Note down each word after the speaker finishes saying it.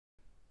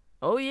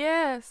Oh,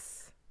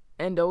 yes.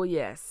 And oh,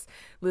 yes.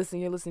 Listen,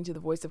 you're listening to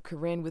the voice of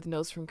Corinne with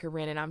Notes from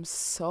Corinne, and I'm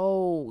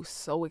so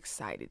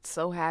excited,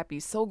 so happy,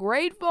 so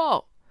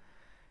grateful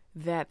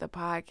that the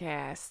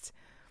podcast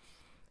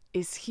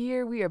is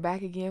here. We are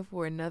back again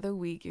for another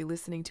week. You're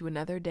listening to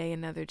Another Day,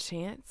 Another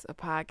Chance, a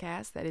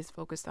podcast that is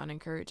focused on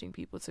encouraging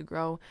people to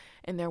grow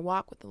in their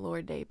walk with the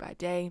Lord day by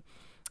day.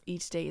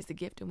 Each day is a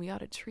gift, and we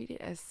ought to treat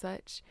it as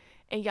such.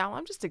 And y'all,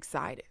 I'm just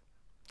excited.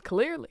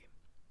 Clearly.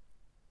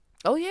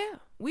 Oh yeah,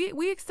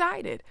 we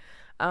excited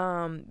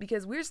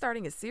because we're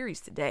starting a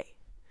series today.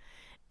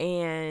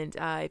 And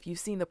if you've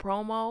seen the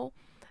promo,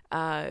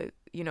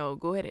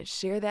 go ahead and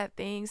share that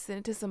thing. Send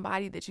it to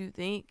somebody that you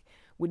think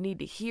would need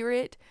to hear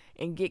it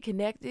and get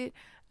connected.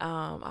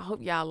 I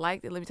hope y'all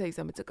liked it. Let me tell you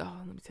something.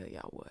 Let me tell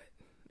y'all what.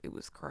 It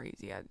was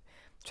crazy. I'm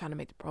trying to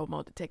make the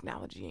promo. The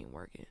technology ain't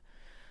working.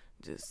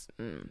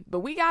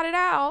 But we got it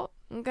out,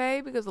 okay,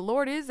 because the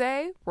Lord is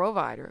a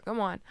provider. Come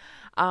on.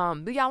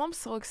 But y'all, I'm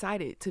so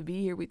excited to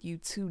be here with you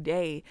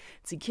today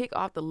to kick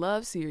off the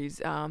love series.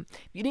 If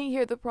you didn't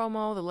hear the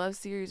promo, the love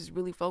series is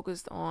really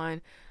focused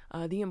on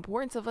the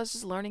importance of us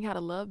just learning how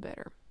to love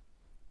better.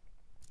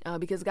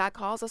 Because God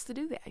calls us to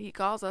do that. He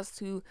calls us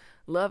to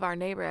love our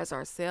neighbor as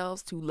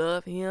ourselves, to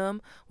love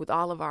him with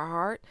all of our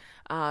heart,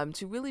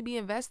 to really be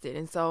invested.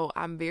 And so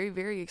I'm very,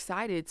 very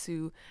excited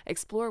to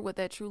explore what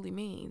that truly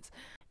means.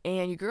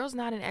 And your girl's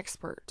not an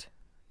expert.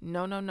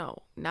 No,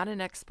 not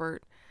an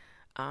expert.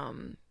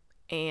 But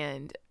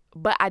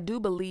I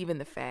do believe in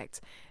the fact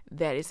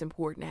that it's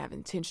important to have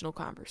intentional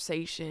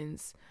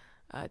conversations,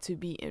 to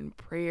be in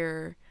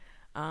prayer,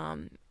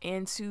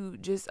 and to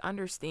just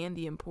understand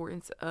the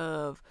importance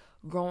of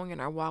growing in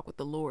our walk with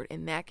the Lord.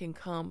 And that can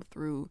come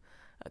through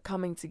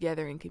coming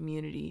together in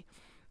community,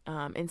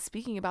 and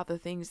speaking about the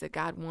things that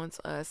God wants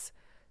us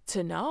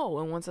to know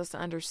and wants us to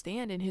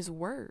understand in his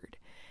word.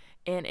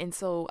 And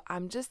so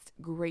I'm just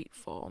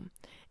grateful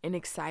and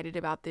excited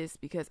about this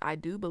because I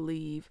do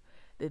believe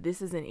that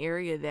this is an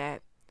area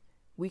that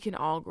we can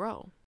all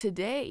grow.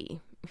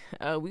 Today,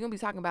 we're going to be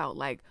talking about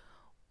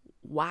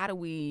why are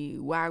we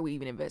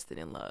even invested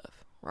in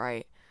love,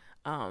 right?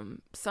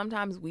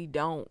 Sometimes we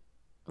don't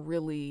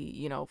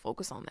really,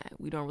 focus on that.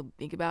 We don't really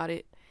think about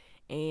it.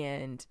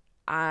 And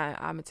I'm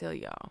going to tell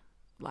y'all,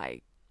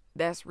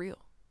 that's real.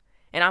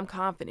 And I'm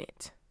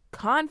confident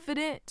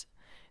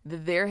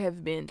that there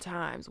have been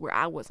times where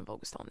I wasn't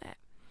focused on that.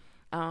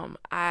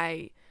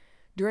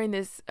 During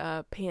this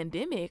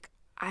pandemic,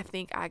 I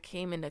think I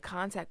came into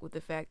contact with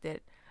the fact that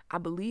I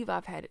believe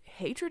I've had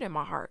hatred in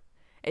my heart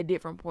at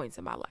different points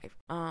in my life.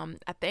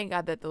 I thank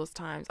God that those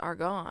times are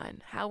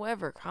gone.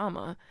 However,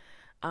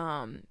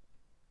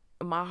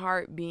 my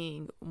heart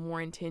being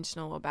more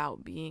intentional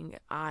about being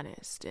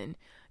honest. And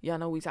y'all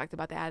know we talked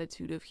about the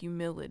attitude of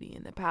humility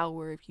and the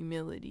power of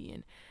humility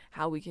and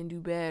how we can do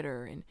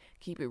better and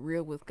keep it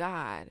real with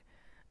God.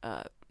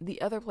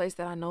 The other place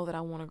that I know that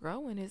I want to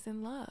grow in is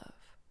in love.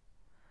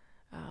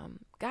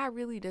 God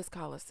really does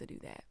call us to do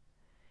that.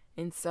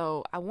 And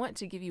so I want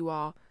to give you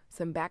all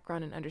some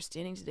background and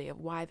understanding today of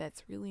why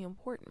that's really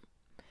important.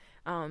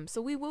 So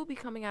we will be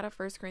coming out of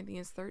 1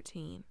 Corinthians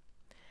 13.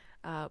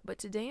 But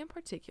today in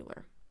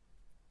particular,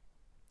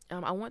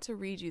 I want to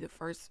read you the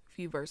first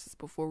few verses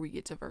before we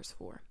get to verse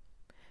 4.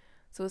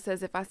 So it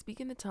says, "If I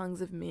speak in the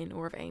tongues of men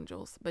or of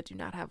angels, but do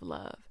not have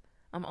love,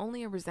 I'm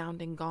only a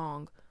resounding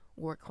gong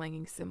or a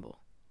clanging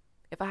cymbal.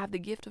 If I have the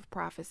gift of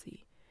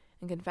prophecy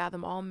and can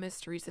fathom all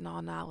mysteries and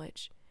all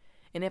knowledge,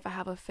 and if I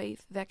have a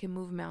faith that can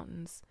move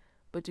mountains,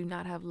 but do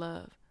not have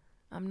love,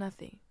 I'm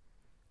nothing.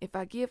 If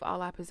I give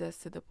all I possess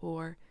to the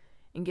poor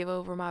and give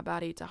over my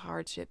body to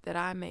hardship that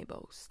I may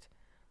boast,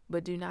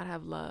 but do not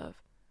have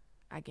love,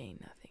 I gain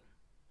nothing."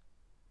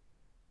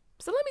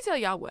 So let me tell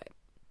y'all what.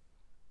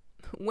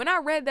 When I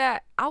read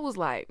that, I was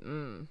like,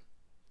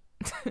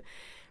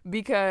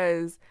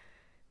 because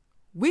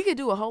we could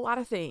do a whole lot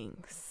of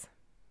things,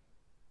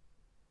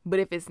 but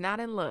if it's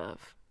not in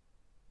love,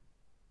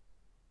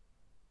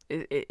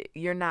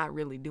 you're not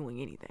really doing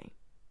anything.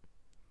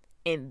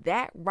 And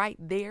that right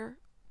there,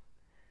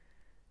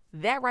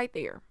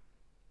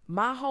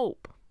 my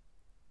hope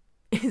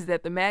is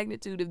that the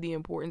magnitude of the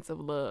importance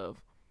of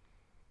love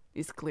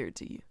is clear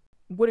to you.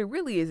 What it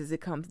really is it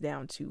comes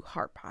down to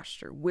heart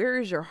posture. Where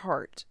is your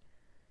heart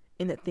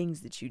in the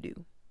things that you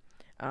do?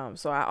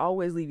 So I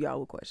always leave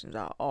y'all with questions.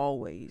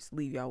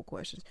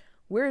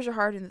 Where is your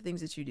heart in the things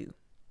that you do?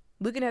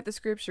 Looking at the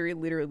scripture, it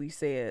literally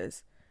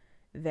says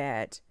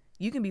that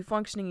you can be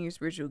functioning in your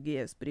spiritual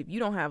gifts, but if you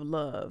don't have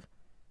love,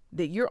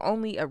 that you're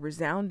only a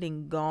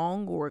resounding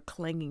gong or a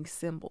clanging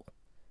cymbal.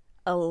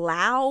 A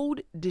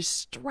loud,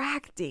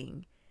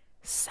 distracting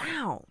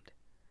sound.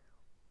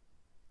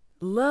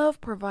 Love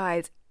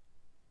provides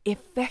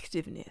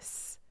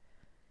effectiveness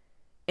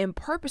and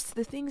purpose to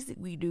the things that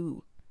we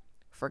do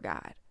for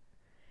God.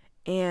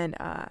 And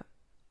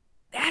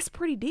that's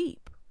pretty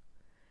deep.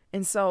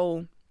 And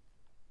so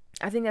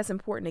I think that's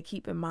important to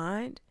keep in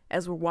mind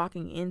as we're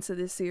walking into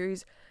this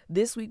series.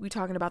 This week we're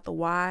talking about the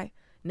why.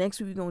 Next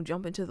week we're going to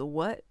jump into the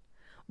what.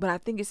 But I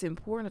think it's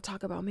important to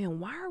talk about, man,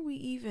 why are we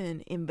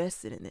even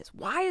invested in this?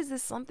 Why is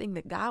this something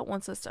that God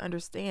wants us to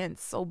understand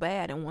so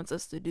bad and wants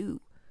us to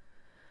do?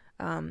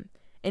 And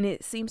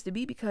it seems to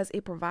be because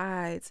it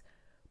provides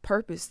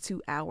purpose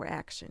to our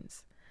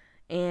actions.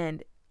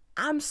 And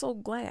I'm so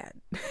glad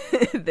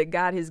that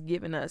God has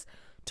given us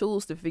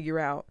tools to figure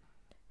out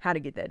how to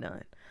get that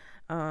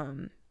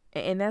done.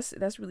 And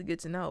that's really good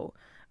to know.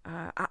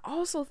 I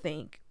also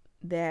think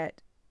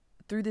that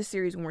through this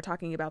series, when we're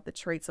talking about the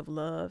traits of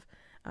love,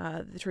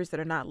 the traits that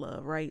are not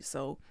love, right?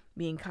 So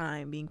being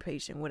kind, being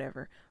patient,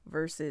 whatever,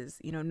 versus,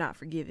 not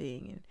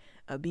forgiving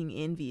and being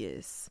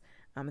envious,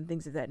 and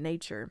things of that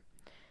nature.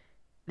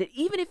 That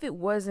even if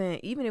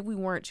we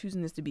weren't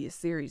choosing this to be a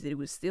series, that it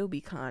would still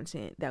be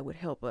content that would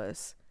help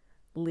us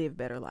live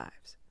better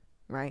lives,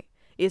 right?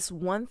 It's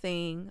one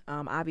thing,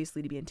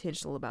 obviously, to be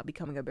intentional about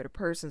becoming a better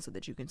person so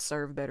that you can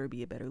serve better,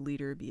 be a better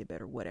leader, be a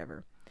better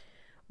whatever.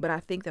 But I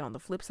think that on the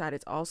flip side,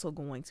 it's also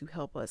going to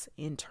help us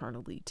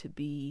internally to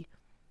be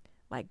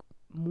like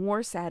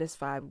more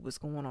satisfied with what's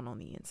going on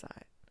the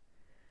inside.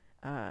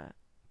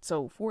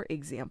 So for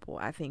example,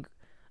 I think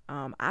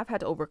I've had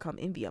to overcome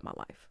envy in my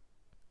life.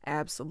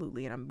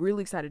 Absolutely. And I'm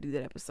really excited to do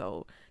that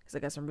episode because I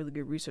got some really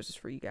good resources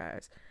for you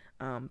guys,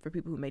 for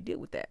people who may deal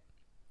with that.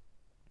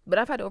 But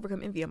I've had to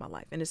overcome envy in my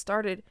life. And it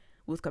started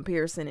with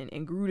comparison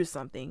and grew to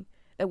something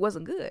that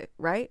wasn't good,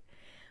 right?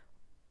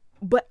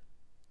 But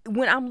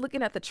when I'm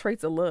looking at the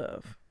traits of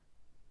love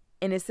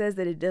and it says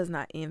that it does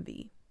not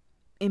envy,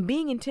 and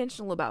being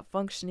intentional about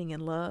functioning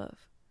in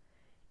love,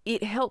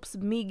 it helps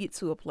me get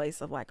to a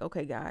place of like,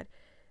 okay, God,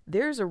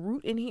 there's a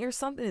root in here.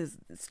 Something is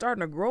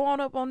starting to grow on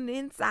up on the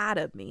inside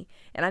of me,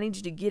 and I need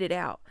you to get it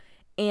out.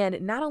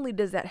 And not only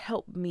does that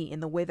help me in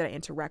the way that I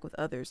interact with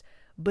others,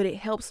 but it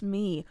helps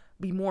me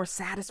be more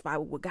satisfied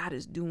with what God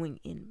is doing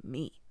in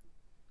me,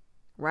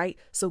 right?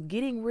 So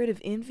getting rid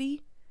of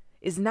envy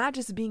is not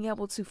just being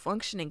able to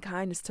function in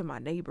kindness to my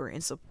neighbor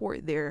and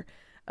support their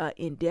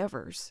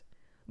endeavors,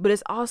 but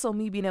it's also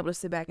me being able to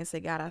sit back and say,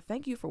 God, I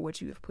thank you for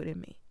what you have put in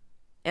me.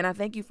 And I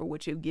thank you for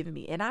what you've given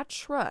me. And I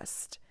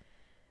trust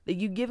that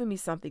you've given me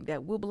something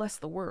that will bless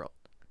the world,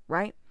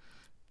 right?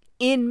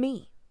 In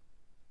me.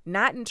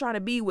 Not in trying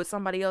to be what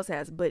somebody else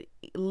has, but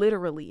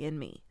literally in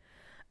me.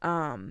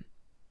 And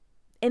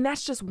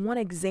that's just one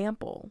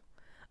example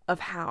of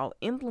how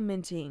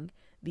implementing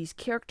these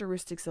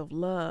characteristics of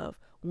love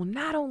will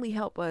not only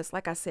help us,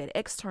 like I said,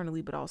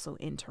 externally, but also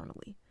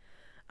internally.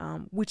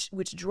 Which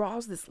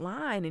draws this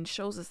line and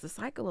shows us the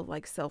cycle of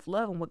like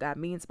self-love and what God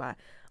means by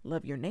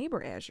love your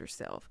neighbor as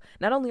yourself.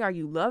 Not only are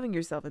you loving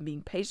yourself and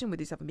being patient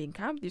with yourself and being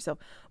kind with yourself,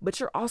 but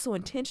you're also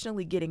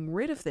intentionally getting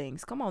rid of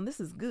things. Come on,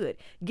 this is good.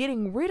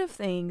 Getting rid of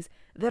things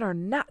that are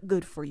not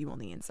good for you on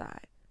the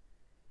inside.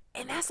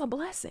 And that's a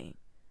blessing.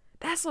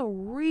 That's a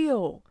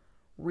real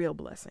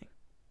blessing.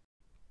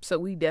 So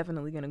we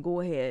definitely going to go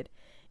ahead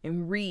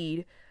and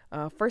read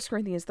 1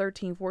 Corinthians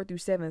 13,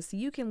 4-7. So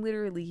you can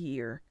literally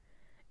hear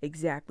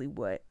exactly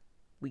what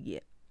we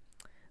get.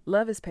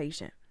 Love is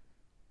patient.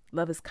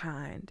 Love is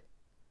kind.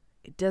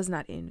 It does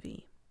not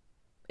envy.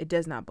 It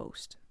does not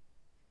boast.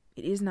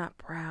 It is not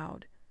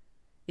proud.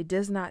 It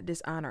does not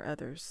dishonor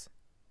others.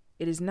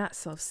 It is not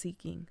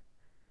self-seeking.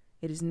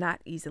 It is not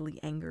easily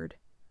angered.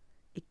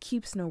 It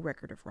keeps no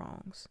record of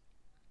wrongs.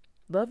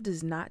 Love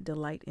does not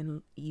delight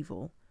in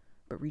evil,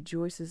 but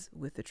rejoices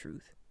with the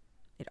truth.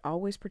 It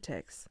always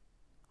protects,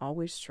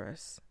 always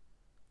trusts,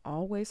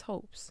 always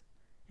hopes,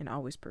 and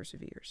always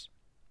perseveres.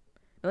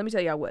 Now, let me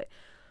tell y'all what.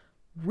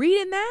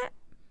 Reading that,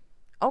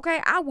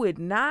 okay, I would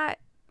not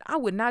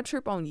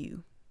trip on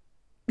you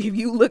if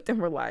you looked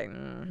and were like, I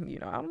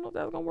don't know if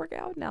that's gonna work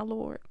out now,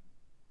 Lord.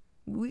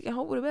 We can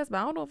hope for the best, but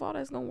I don't know if all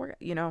that's gonna work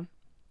out,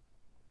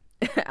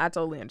 I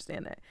totally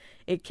understand that.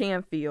 It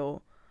can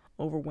feel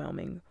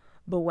overwhelming.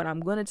 But what I'm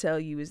going to tell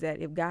you is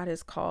that if God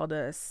has called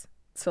us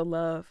to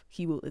love,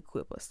 he will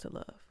equip us to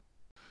love.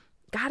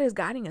 God is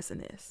guiding us in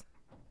this.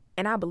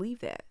 And I believe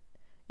that.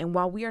 And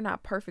while we are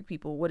not perfect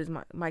people, what is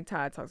Mike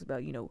Todd talks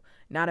about,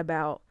 not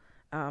about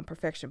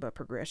perfection, but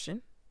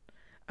progression,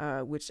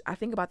 which I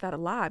think about that a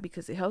lot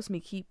because it helps me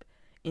keep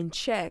in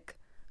check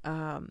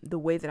the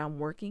way that I'm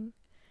working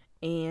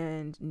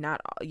and not,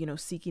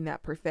 seeking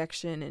that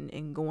perfection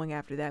and going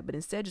after that, but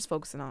instead just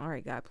focusing on, all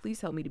right, God,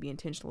 please help me to be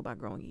intentional about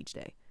growing each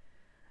day,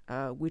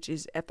 which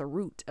is at the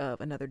root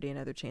of Another Day,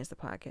 Another Chance, the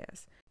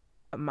podcast.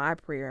 My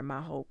prayer and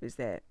my hope is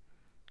that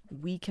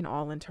we can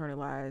all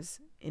internalize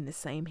in the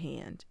same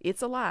hand.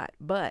 It's a lot,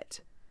 but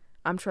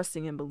I'm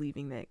trusting and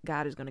believing that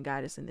God is going to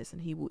guide us in this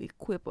and he will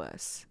equip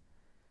us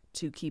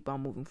to keep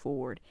on moving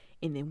forward.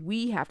 And then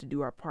we have to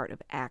do our part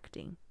of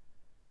acting,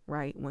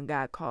 right? When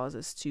God calls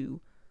us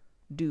to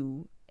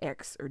do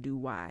X or do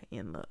Y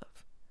in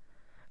love.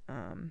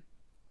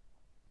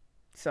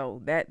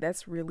 So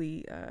that's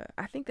really,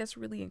 I think that's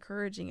really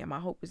encouraging. And my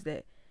hope is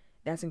that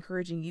that's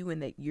encouraging you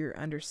and that you're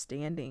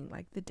understanding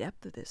like the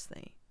depth of this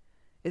thing.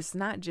 It's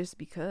not just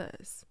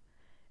because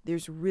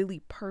there's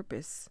really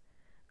purpose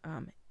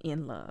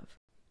in love.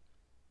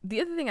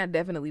 The other thing I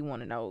definitely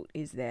want to note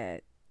is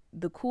that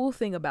the cool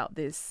thing about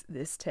this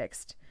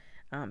text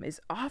Is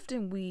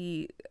often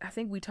I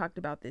think we talked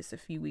about this a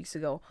few weeks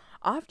ago.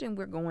 Often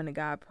we're going to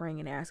God praying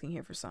and asking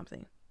Him for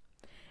something,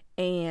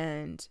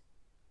 and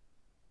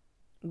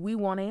we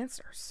want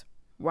answers,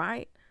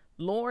 right?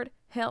 Lord,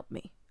 help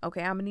me.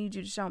 Okay, I'm gonna need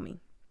you to show me.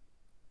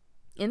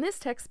 In this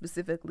text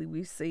specifically,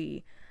 we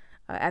see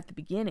at the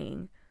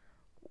beginning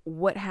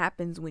what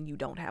happens when you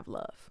don't have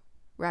love,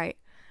 right?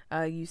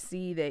 You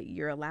see that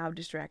you're a loud,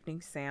 distracting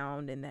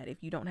sound, and that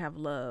if you don't have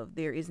love,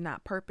 there is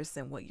not purpose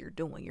in what you're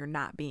doing. You're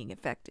not being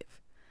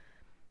effective.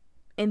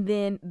 And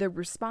then the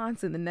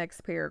response in the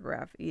next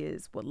paragraph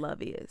is what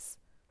love is,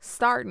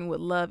 starting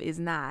with love is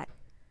not,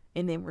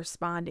 and then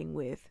responding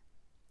with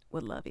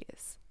what love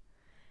is.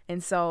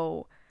 And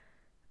so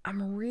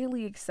I'm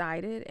really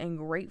excited and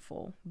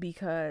grateful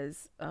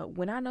because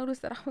when I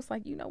noticed that, I was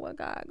like, you know what,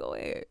 God, go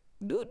ahead.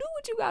 Do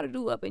what you got to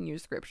do up in your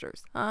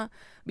scriptures, huh?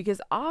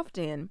 Because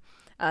often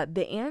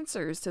the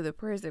answers to the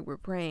prayers that we're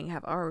praying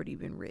have already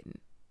been written.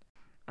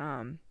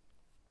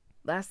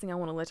 Last thing I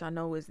want to let y'all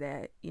know is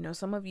that,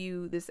 some of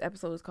you, this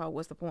episode is called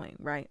What's the Point,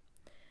 right?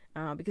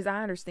 Because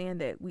I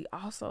understand that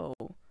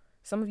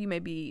some of you may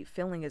be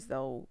feeling as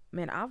though,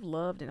 man, I've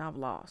loved and I've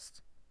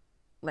lost,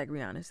 like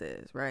Rihanna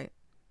says, right?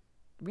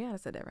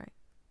 Rihanna said that, right?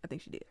 I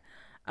think she did.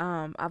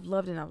 I've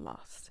loved and I've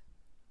lost.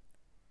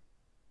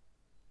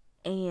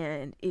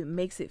 And it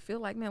makes it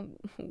feel like, man,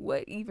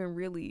 what even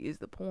really is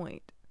the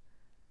point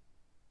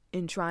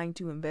in trying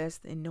to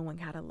invest in knowing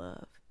how to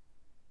love?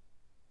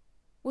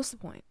 What's the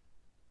point?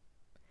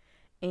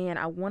 And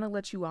I want to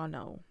let you all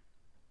know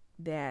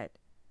that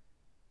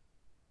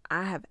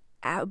I have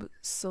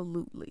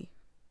absolutely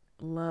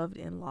loved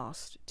and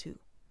lost too.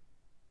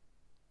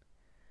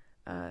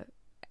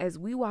 As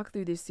we walk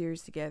through this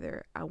series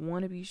together, I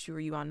want to be sure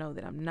you all know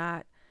that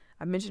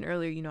I mentioned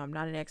earlier, I'm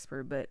not an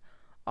expert, but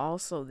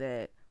also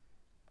that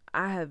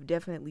I have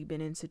definitely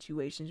been in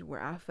situations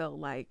where I felt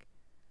like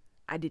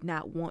I did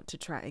not want to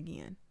try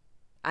again.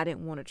 I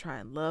didn't want to try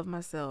and love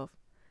myself.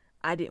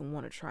 I didn't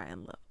want to try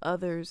and love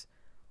others,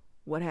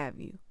 what have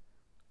you.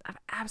 I've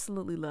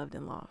absolutely loved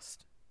and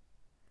lost.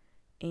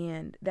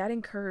 And that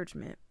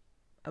encouragement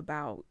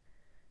about,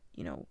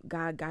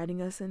 God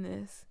guiding us in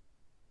this,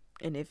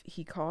 and if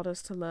He called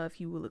us to love,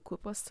 He will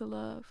equip us to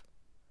love,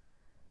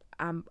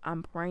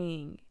 I'm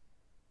praying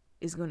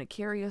is going to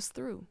carry us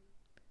through.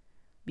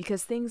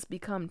 Because things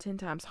become 10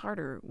 times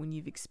harder when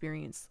you've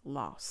experienced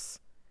loss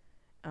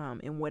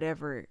in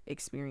whatever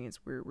experience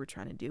we're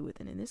trying to deal with.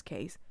 And in this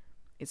case,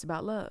 it's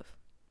about love.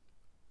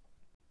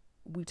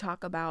 We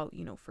talk about,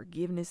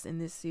 forgiveness in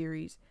this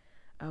series,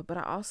 but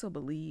I also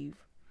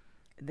believe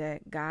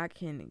that God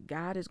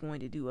is going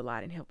to do a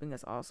lot in helping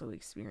us also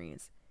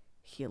experience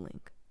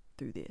healing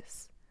through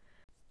this.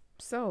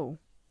 So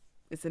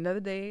it's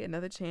another day,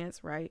 another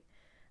chance, right?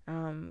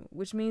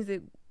 Which means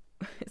that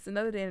it's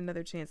another day and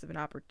another chance of an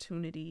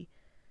opportunity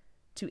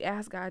to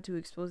ask God to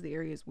expose the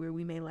areas where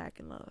we may lack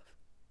in love.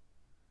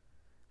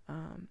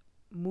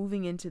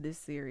 Moving into this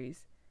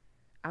series,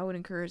 I would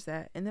encourage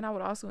that. And then I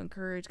would also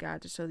encourage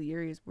God to show the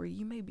areas where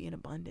you may be in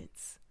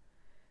abundance.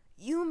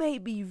 You may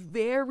be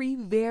very,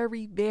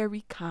 very,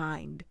 very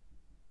kind.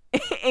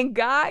 And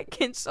God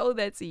can show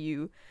that to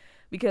you.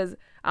 Because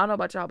I don't know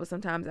about y'all, but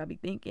sometimes I be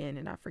thinking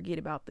and I forget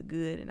about the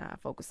good and I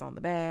focus on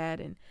the bad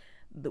and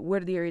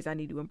what are the areas I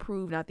need to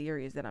improve, not the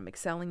areas that I'm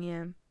excelling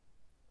in.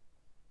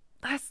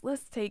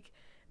 Let's take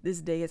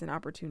this day as an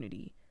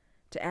opportunity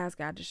to ask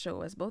God to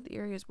show us both the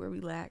areas where we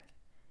lack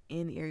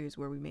and the areas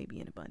where we may be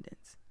in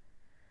abundance.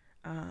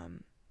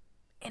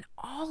 And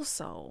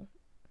also,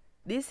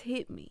 this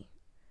hit me.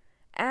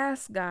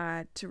 Ask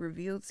God to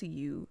reveal to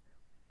you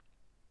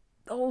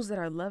those that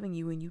are loving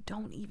you and you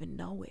don't even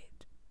know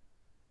it.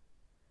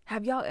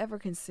 Have y'all ever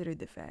considered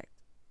the fact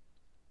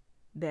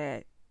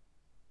that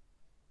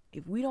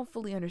if we don't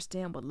fully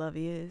understand what love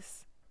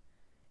is,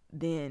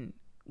 then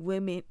we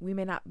may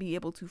not be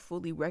able to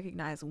fully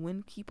recognize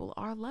when people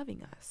are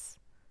loving us.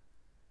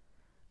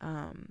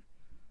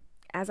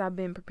 As I've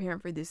been preparing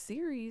for this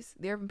series,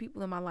 there have been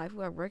people in my life who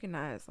have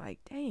recognized, like,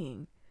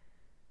 dang,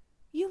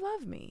 you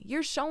love me.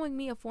 You're showing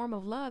me a form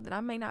of love that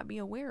I may not be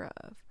aware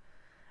of.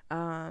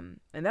 And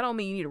that don't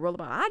mean you need to roll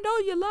about, I know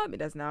you love me.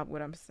 That's not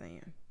what I'm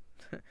saying.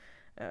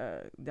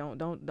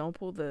 Don't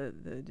pull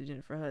the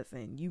Jennifer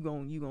Hudson, you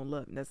gonna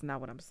love me. That's not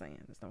what I'm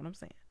saying. That's not what I'm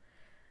saying.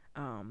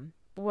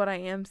 But what I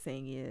am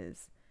saying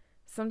is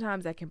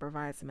sometimes that can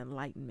provide some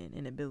enlightenment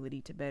and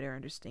ability to better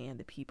understand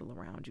the people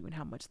around you and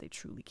how much they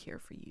truly care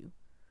for you.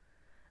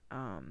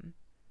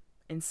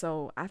 And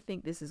so I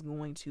think this is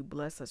going to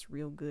bless us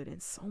real good in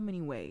so many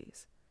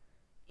ways,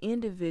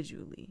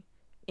 individually,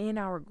 in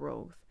our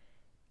growth,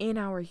 in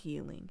our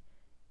healing,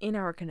 in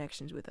our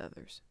connections with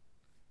others.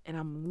 And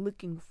I'm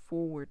looking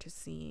forward to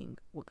seeing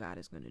what God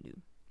is going to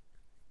do.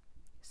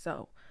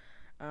 So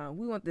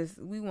we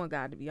want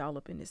God to be all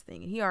up in this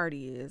thing. And He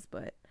already is,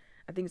 but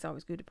I think it's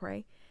always good to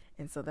pray.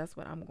 And so that's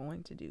what I'm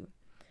going to do.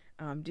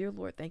 Dear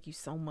Lord, thank you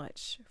so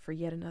much for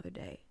yet another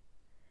day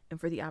and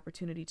for the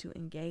opportunity to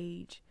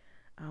engage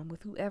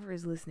with whoever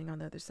is listening on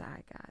the other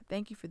side, God.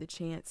 Thank you for the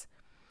chance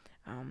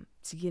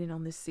to get in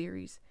on this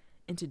series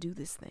and to do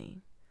this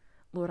thing.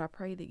 Lord, I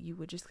pray that you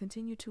would just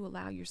continue to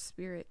allow your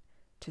spirit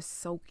to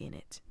soak in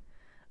it,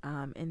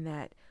 and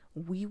that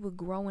we would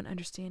grow in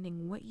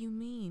understanding what you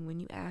mean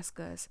when you ask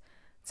us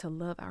to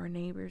love our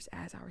neighbors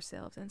as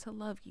ourselves and to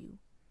love you.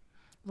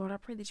 Lord, I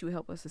pray that you would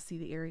help us to see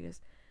the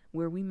areas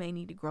where we may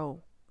need to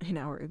grow in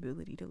our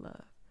ability to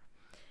love.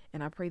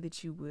 And I pray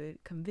that you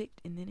would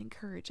convict and then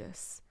encourage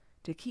us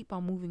to keep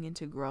on moving and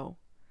to grow.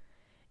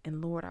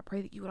 And Lord, I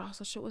pray that you would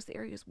also show us the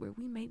areas where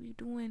we may be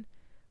doing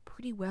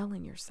pretty well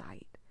in your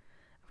sight.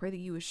 I pray that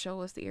you would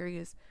show us the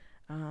areas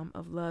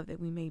of love that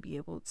we may be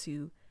able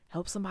to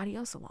help somebody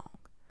else along.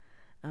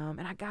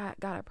 And God,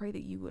 I pray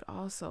that you would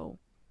also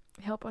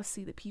help us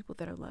see the people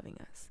that are loving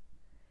us.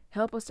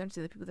 Help us to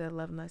understand the people that are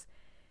loving us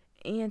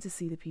and to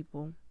see the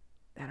people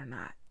that are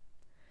not.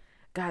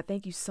 God,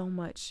 thank you so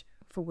much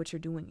for what you're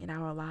doing in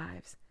our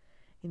lives,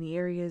 in the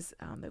areas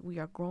that we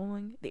are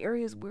growing, the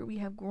areas where we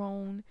have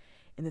grown,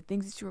 and the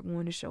things that you are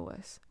going to show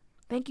us.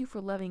 Thank you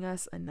for loving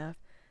us enough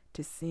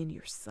to send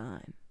your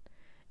son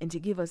and to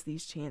give us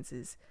these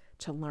chances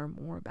to learn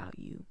more about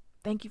you.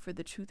 Thank you for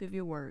the truth of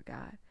your word,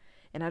 God.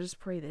 And I just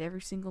pray that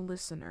every single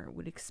listener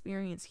would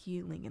experience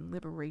healing and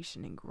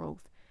liberation and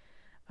growth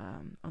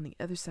on the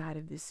other side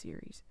of this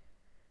series.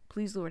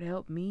 Please, Lord,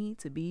 help me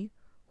to be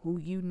who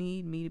you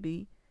need me to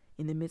be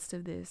in the midst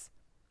of this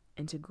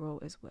and to grow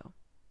as well.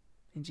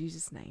 In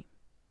Jesus' name,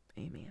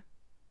 amen.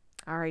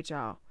 All right,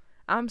 y'all.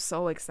 I'm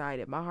so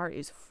excited. My heart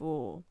is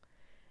full,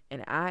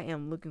 and I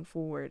am looking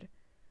forward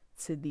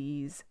to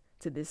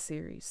this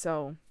series.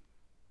 So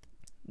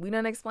we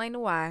done explained the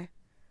why.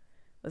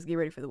 Let's get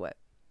ready for the what.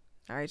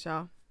 All right,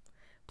 y'all.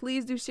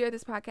 Please do share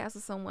this podcast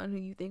with someone who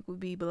you think would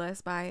be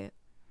blessed by it.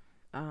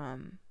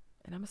 And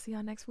I'm going to see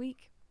y'all next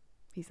week.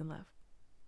 Peace and love.